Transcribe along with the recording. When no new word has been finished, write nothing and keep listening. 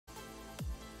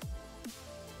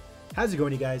How's it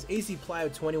going, you guys? AC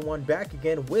Plyo 21 back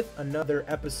again with another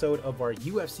episode of our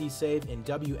UFC save in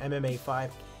WMMA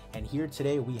 5. And here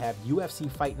today we have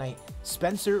UFC Fight Night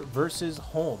Spencer versus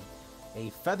HOLM, a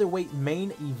featherweight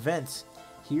main event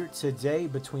here today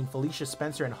between Felicia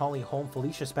Spencer and Holly Holm.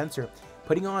 Felicia Spencer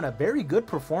putting on a very good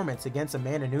performance against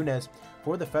Amanda Nunes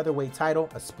for the featherweight title.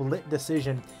 A split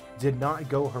decision did not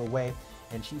go her way,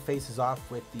 and she faces off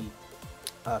with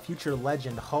the future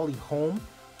legend Holly Holm.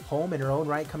 Holm in her own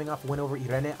right, coming off a win over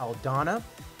Irene Aldana,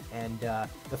 and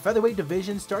the featherweight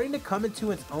division starting to come into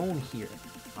its own here,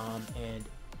 and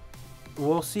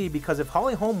we'll see, because if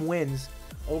Holly Holm wins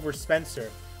over Spencer,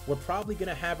 we're probably going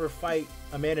to have her fight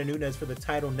Amanda Nunes for the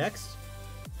title next.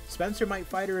 Spencer might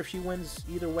fight her if she wins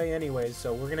either way anyways,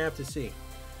 so we're going to have to see.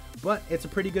 But it's a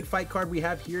pretty good fight card we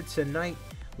have here tonight.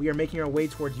 We are making our way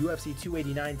towards UFC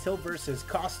 289, Till versus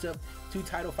Costa. 2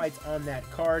 title fights on that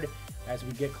card as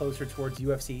we get closer towards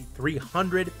UFC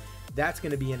 300. That's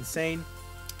going to be insane.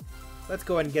 Let's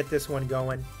go ahead and get this one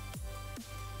going.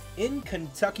 In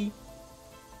Kentucky,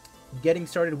 getting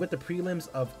started with the prelims,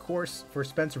 of course, for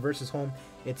Spencer versus Holm.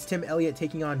 It's Tim Elliott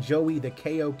taking on Joey the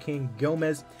KO King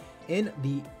Gomez in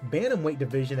the bantamweight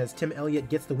division, as Tim Elliott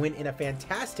gets the win in a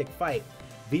fantastic fight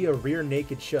via rear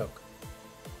naked choke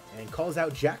and calls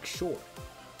out Jack Shore.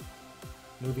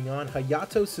 Moving on,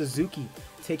 Hayato Suzuki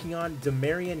taking on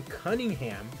Demarion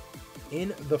Cunningham in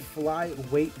the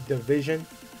flyweight division.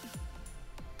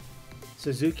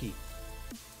 Suzuki,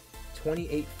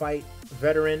 28-fight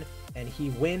veteran, and he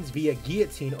wins via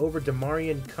guillotine over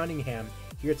Demarion Cunningham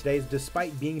here today,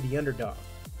 despite being the underdog.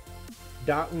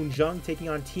 Da Un Jung taking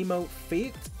on Timo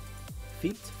Fucht,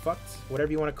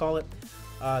 whatever you want to call it.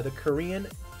 The Korean,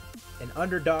 an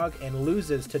underdog, and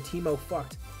loses to Timo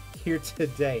Fucht here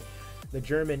today. The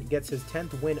German gets his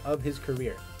 10th win of his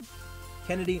career.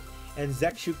 Kennedy and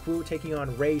Zek Shukwu taking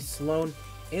on Ray Sloan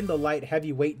in the light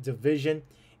heavyweight division,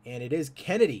 and it is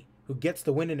Kennedy who gets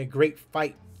the win in a great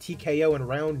fight, TKO in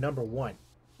round number 1.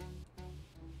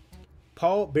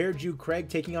 Paul Bearju Craig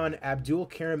taking on Abdul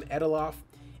Karim Edilov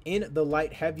in the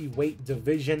light heavyweight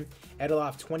division.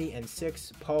 Edilov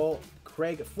 20-6, Paul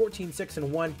Craig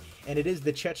 14-6-1, and it is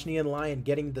the Chechnyan Lion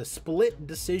getting the split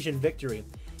decision victory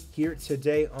here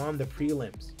today on the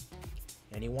prelims.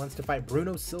 And he wants to fight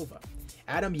Bruno Silva.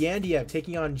 Adam Yandiev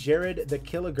taking on Jared the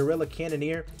Killer Gorilla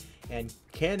Cannonier, and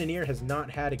Cannonier has not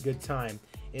had a good time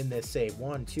in this save.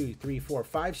 1, 2, 3, 4,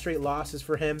 5 straight losses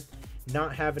for him,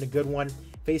 not having a good one,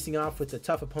 facing off with the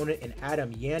tough opponent in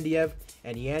Adam Yandiev,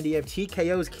 and Yandiev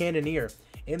TKOs Cannonier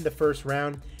in the first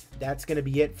round. That's going to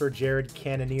be it for Jared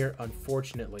Cannonier,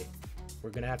 unfortunately. We're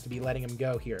going to have to be letting him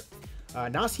go here.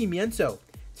 Nascimento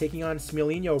taking on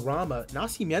Smilinho Rama.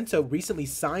 Nascimento recently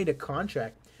signed a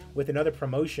contract with another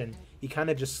promotion. He kind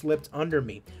of just slipped under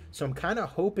me, so I'm kind of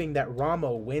hoping that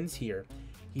Rama wins here.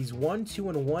 He's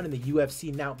 1-2-1 in the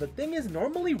UFC. Now, the thing is,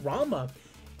 normally Rama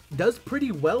does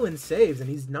pretty well in saves, and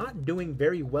he's not doing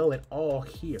very well at all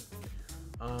here.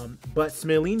 But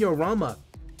Smilinho Rama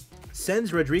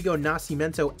sends Rodrigo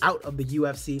Nascimento out of the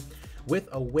UFC with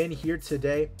a win here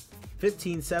today.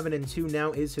 15-7-2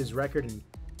 now is his record, and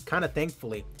kind of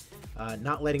thankfully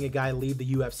not letting a guy leave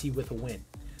the UFC with a win.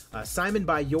 Simon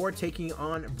Bayor taking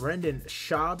on Brendan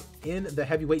Schaub in the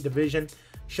heavyweight division.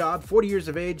 Schaub, 40 years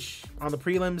of age, on the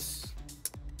prelims.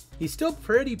 He's still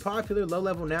pretty popular,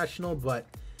 low-level national, but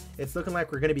it's looking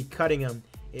like we're going to be cutting him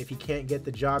if he can't get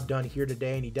the job done here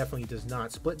today, and he definitely does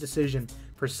not. Split decision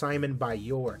for Simon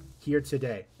Bayor here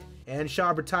today. And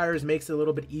Schaub retires, makes it a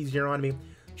little bit easier on me.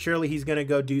 Surely he's going to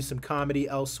go do some comedy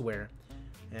elsewhere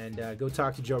and go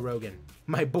talk to Joe Rogan.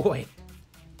 My boy.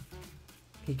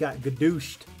 He got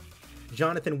gadooshed.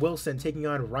 Jonathan Wilson taking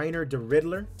on Reiner de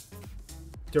Ritter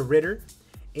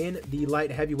in the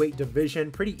light heavyweight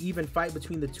division. Pretty even fight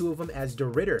between the two of them, as de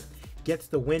Ritter gets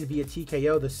the win via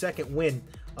TKO, the second win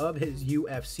of his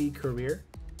UFC career.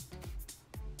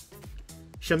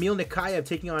 Shamil Nikaev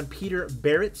taking on Peter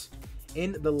Barrett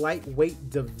in the lightweight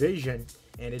division,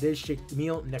 and it is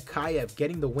Shamil Nikaev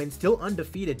getting the win, still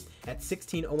undefeated at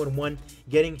 16-0-1,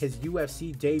 getting his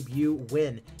UFC debut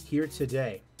win here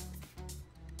today.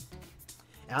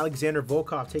 Alexander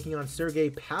Volkov taking on Sergey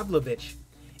Pavlovich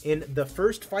in the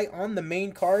first fight on the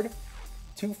main card.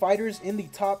 2 fighters in the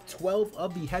top 12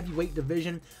 of the heavyweight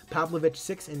division. Pavlovich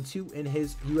 6-2 in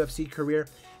his UFC career,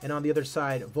 and on the other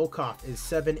side, Volkov is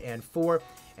 7-4,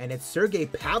 and it's Sergey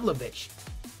Pavlovich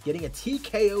getting a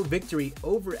TKO victory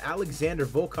over Alexander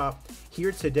Volkov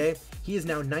here today. He is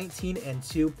now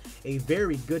 19-2, a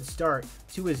very good start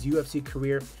to his UFC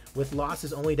career, with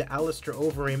losses only to Alistair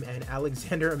Overeem and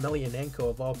Alexander Emelianenko,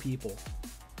 of all people.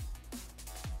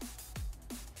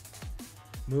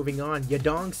 Moving on,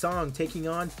 Yadong Song taking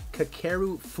on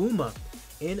Kakeru Fuma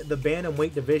in the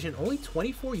bantamweight division. Only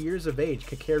 24 years of age,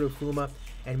 Kakeru Fuma,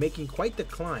 and making quite the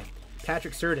climb.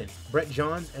 Patrick Surden, Brett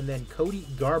Johns, and then Cody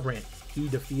Garbrandt. He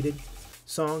defeated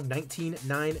Song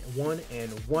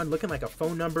 19-9-1-1, looking like a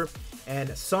phone number.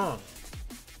 And Song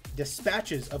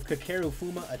dispatches of Kakeru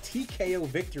Fuma a TKO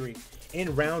victory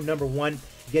in round number 1,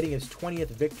 getting his 20th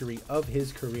victory of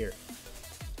his career.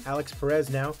 Alex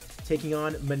Perez now taking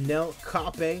on Manel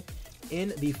Kape in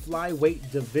the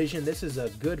flyweight division. This is a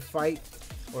good fight,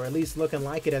 or at least looking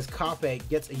like it, as Kape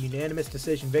gets a unanimous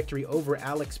decision victory over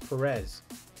Alex Perez.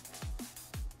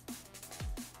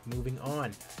 Moving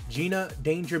on, Gina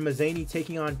Danger Mazzani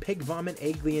taking on Pig Vomit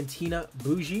Eglantine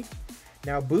Bougie.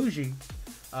 Now Bougie,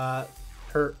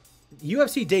 her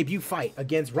UFC debut fight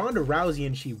against Ronda Rousey,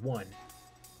 and she won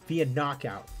via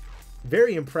knockout.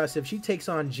 Very impressive. She takes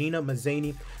on Gina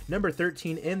Mazzani, number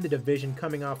 13 in the division,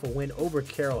 coming off a win over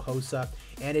Carol Hossa.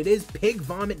 And it is Pig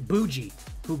Vomit Bougie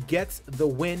who gets the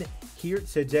win here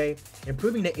today,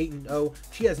 improving to 8-0.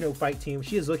 She has no fight team.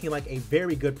 She is looking like a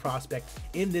very good prospect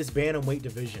in this bantamweight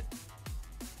division.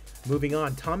 Moving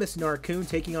on, Thomas Narkun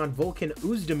taking on Volkan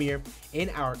Oezdemir in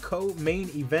our co-main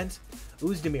event.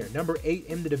 Oezdemir, number 8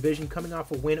 in the division, coming off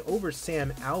a win over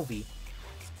Sam Alvey.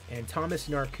 And Thomas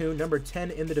Narkun, number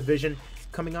 10 in the division,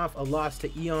 coming off a loss to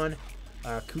Ion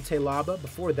Kutelaba.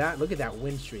 Before that, look at that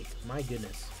win streak. My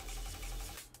goodness.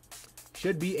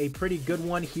 Should be a pretty good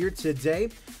one here today.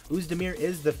 Oezdemir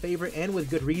is the favorite, and with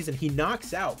good reason. He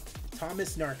knocks out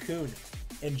Thomas Narkun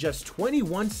in just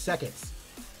 21 seconds.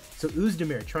 So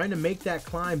Oezdemir trying to make that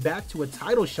climb back to a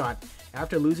title shot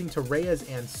after losing to Reyes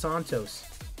and Santos.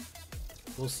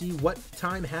 We'll see what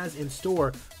time has in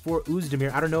store for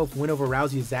Oezdemir. I don't know if win over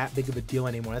Rousey is that big of a deal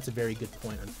anymore. That's a very good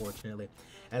point, unfortunately.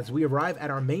 As we arrive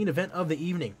at our main event of the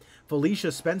evening,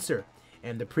 Felicia Spencer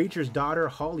and the Preacher's daughter,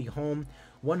 Holly Holm.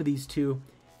 One of these two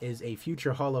is a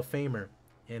future Hall of Famer,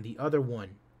 and the other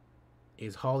one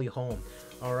is Holly Holm.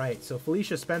 All right, so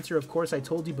Felicia Spencer, of course, I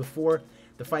told you before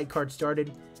the fight card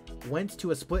started, went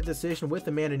to a split decision with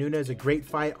Amanda Nunes. A great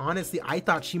fight. Honestly, I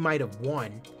thought she might have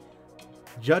won.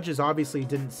 Judges obviously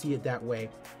didn't see it that way.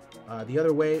 The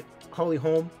other way, Holly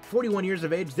Holm, 41 years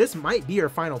of age. This might be her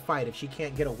final fight if she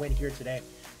can't get a win here today.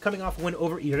 Coming off a win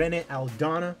over Irene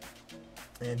Aldana.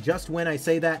 And just when I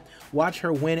say that, watch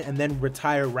her win and then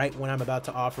retire right when I'm about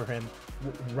to offer him,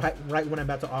 right when I'm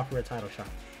about to offer a title shot.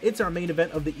 It's our main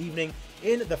event of the evening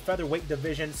in the featherweight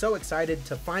division. So excited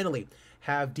to finally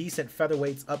have decent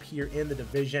featherweights up here in the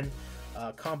division.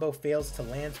 Combo fails to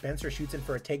land. Spencer shoots in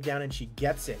for a takedown and she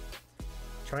gets it.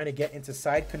 Trying to get into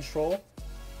side control.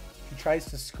 She tries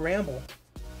to scramble.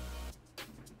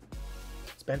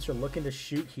 Spencer looking to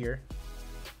shoot here.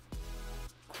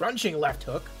 Crunching left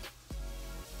hook.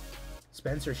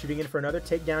 Spencer shooting in for another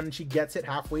takedown, and she gets it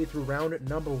halfway through round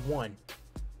number 1.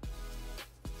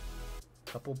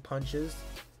 Couple punches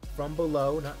from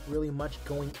below. Not really much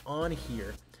going on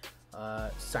here.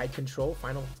 Side control.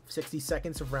 Final 60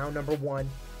 seconds of round number 1.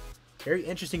 Very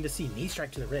interesting to see. Knee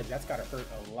strike to the ribs. That's got to hurt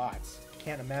a lot.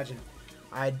 Can't imagine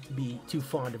I'd be too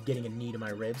fond of getting a knee to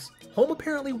my ribs. Holm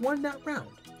apparently won that round.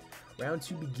 Round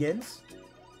 2 begins.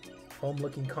 Holm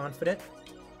looking confident.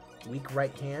 Weak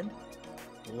right hand.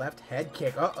 Left head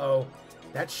kick. Uh-oh.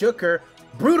 That shook her.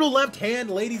 Brutal left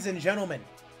hand, ladies and gentlemen.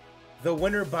 The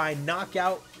winner by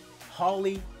knockout,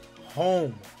 Holly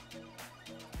Holm.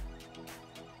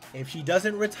 If she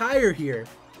doesn't retire here,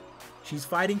 she's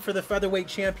fighting for the featherweight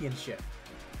championship.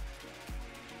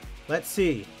 Let's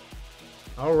see.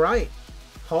 All right.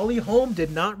 Holly Holm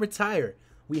did not retire.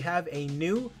 We have a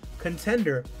new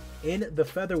contender in the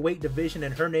featherweight division,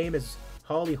 and her name is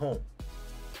Holly Holm.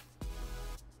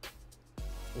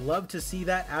 Love to see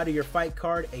that out of your fight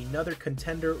card. Another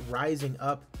contender rising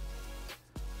up.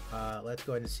 Let's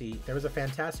go ahead and see. There was a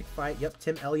fantastic fight. Yep,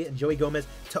 Tim Elliott and Joey Gomez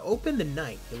to open the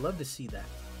night. You love to see that.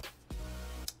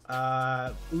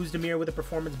 Oezdemir with a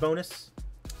performance bonus.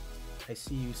 I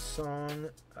see you, Song.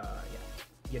 Yeah.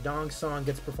 Yadong Song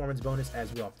gets a performance bonus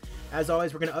as well. As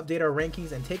always, we're going to update our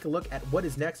rankings and take a look at what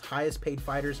is next. Highest paid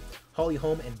fighters, Holly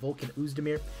Holm and Volkan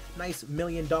Oezdemir. Nice $1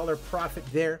 million profit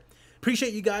there.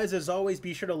 Appreciate you guys. As always,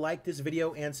 be sure to like this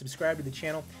video and subscribe to the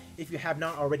channel if you have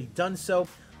not already done so.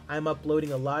 I'm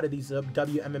uploading a lot of these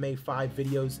WMMA 5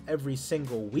 videos every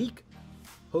single week.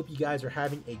 Hope you guys are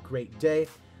having a great day.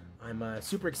 I'm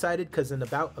super excited because in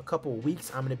about a couple weeks,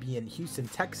 I'm going to be in Houston,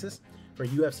 Texas for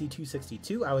UFC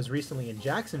 262. I was recently in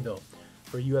Jacksonville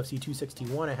for UFC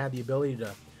 261. I had the ability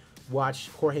to watch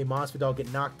Jorge Masvidal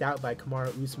get knocked out by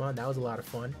Kamaru Usman. That was a lot of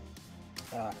fun.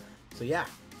 So yeah.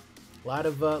 A lot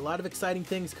of exciting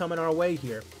things coming our way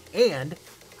here. And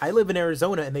I live in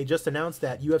Arizona, and they just announced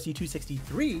that UFC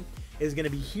 263 is going to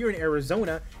be here in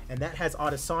Arizona, and that has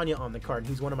Adesanya on the card.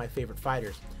 He's one of my favorite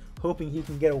fighters. Hoping he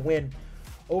can get a win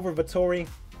over Vettori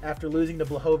after losing to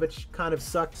Blachowicz. Kind of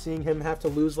sucked seeing him have to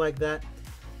lose like that.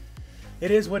 It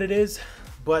is what it is,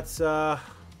 but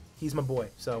he's my boy,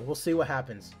 so we'll see what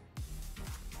happens.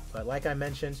 But like I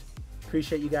mentioned,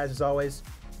 appreciate you guys as always.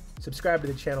 Subscribe to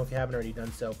the channel if you haven't already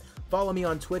done so. Follow me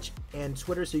on Twitch and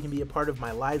Twitter so you can be a part of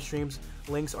my live streams.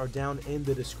 Links are down in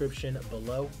the description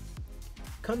below.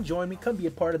 Come join me, come be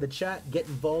a part of the chat, get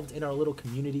involved in our little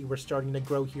community we're starting to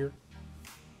grow here.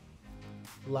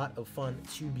 A lot of fun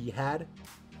to be had.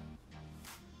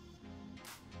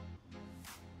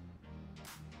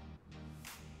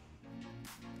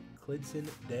 Clidson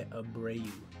de Abreu.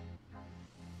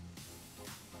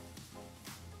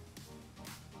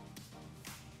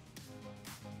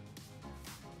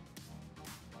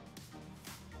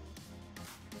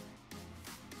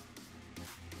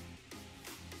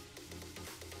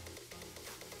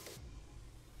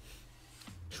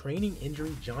 Training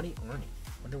injury, Johnny Arnie.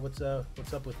 Wonder what's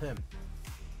up with him.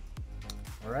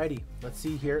 Alrighty, let's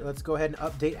see here. Let's go ahead and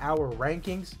update our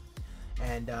rankings.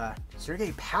 And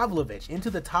Sergey Pavlovich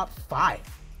into the top 5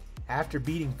 after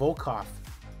beating Volkov.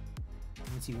 You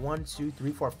can see 1, 2,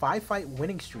 3, 4, 5 fight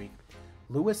winning streak.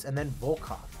 Lewis and then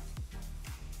Volkov.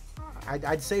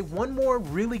 I'd say one more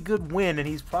really good win, and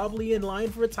he's probably in line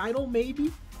for a title,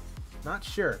 maybe? Not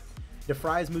sure.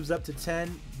 DeFries moves up to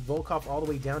 10. Volkov all the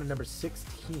way down to number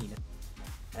 16.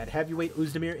 At heavyweight,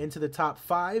 Uzdemir into the top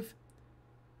 5.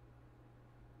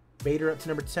 Bader up to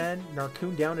number 10.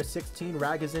 Narkun down to 16.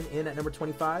 Ragozin in at number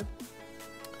 25.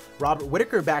 Robert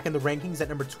Whittaker back in the rankings at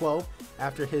number 12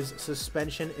 after his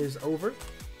suspension is over.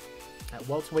 At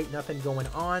welterweight, nothing going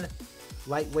on.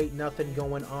 Lightweight, nothing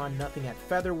going on. Nothing at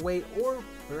featherweight or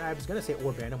I was going to say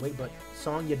or bantamweight, but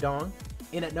Song Yadong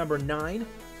in at number 9.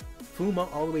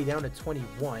 Fuma all the way down to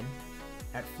 21.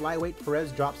 At flyweight,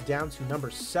 Perez drops down to number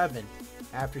 7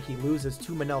 after he loses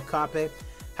to Manel Kape.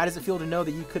 How does it feel to know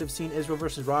that you could have seen Israel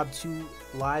versus Rob 2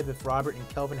 live if Robert and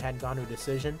Kelvin hadn't gone to a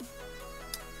decision?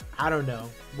 I don't know.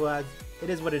 Well, it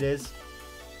is what it is.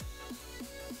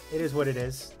 It is what it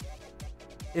is.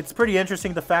 It's pretty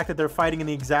interesting the fact that they're fighting in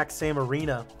the exact same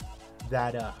arena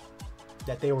that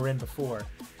they were in before.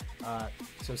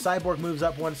 So Cyborg moves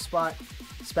up 1 spot.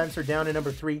 Spencer down to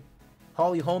number 3.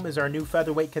 Holly Holm is our new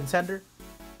featherweight contender.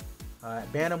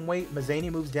 Bantamweight, Mazzani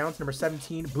moves down to number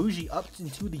 17. Bougie up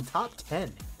into the top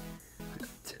 10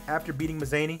 after beating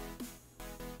Mazzani.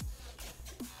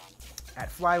 At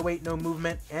flyweight, no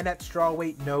movement. And at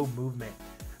strawweight, no movement.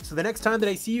 So the next time that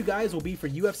I see you guys will be for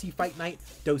UFC Fight Night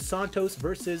Dos Santos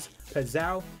versus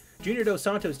Pazao. Junior Dos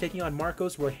Santos taking on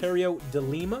Marcos Rogerio de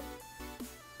Lima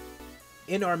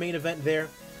in our main event there.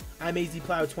 I'm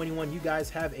AZPlow21. You guys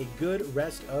have a good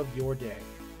rest of your day.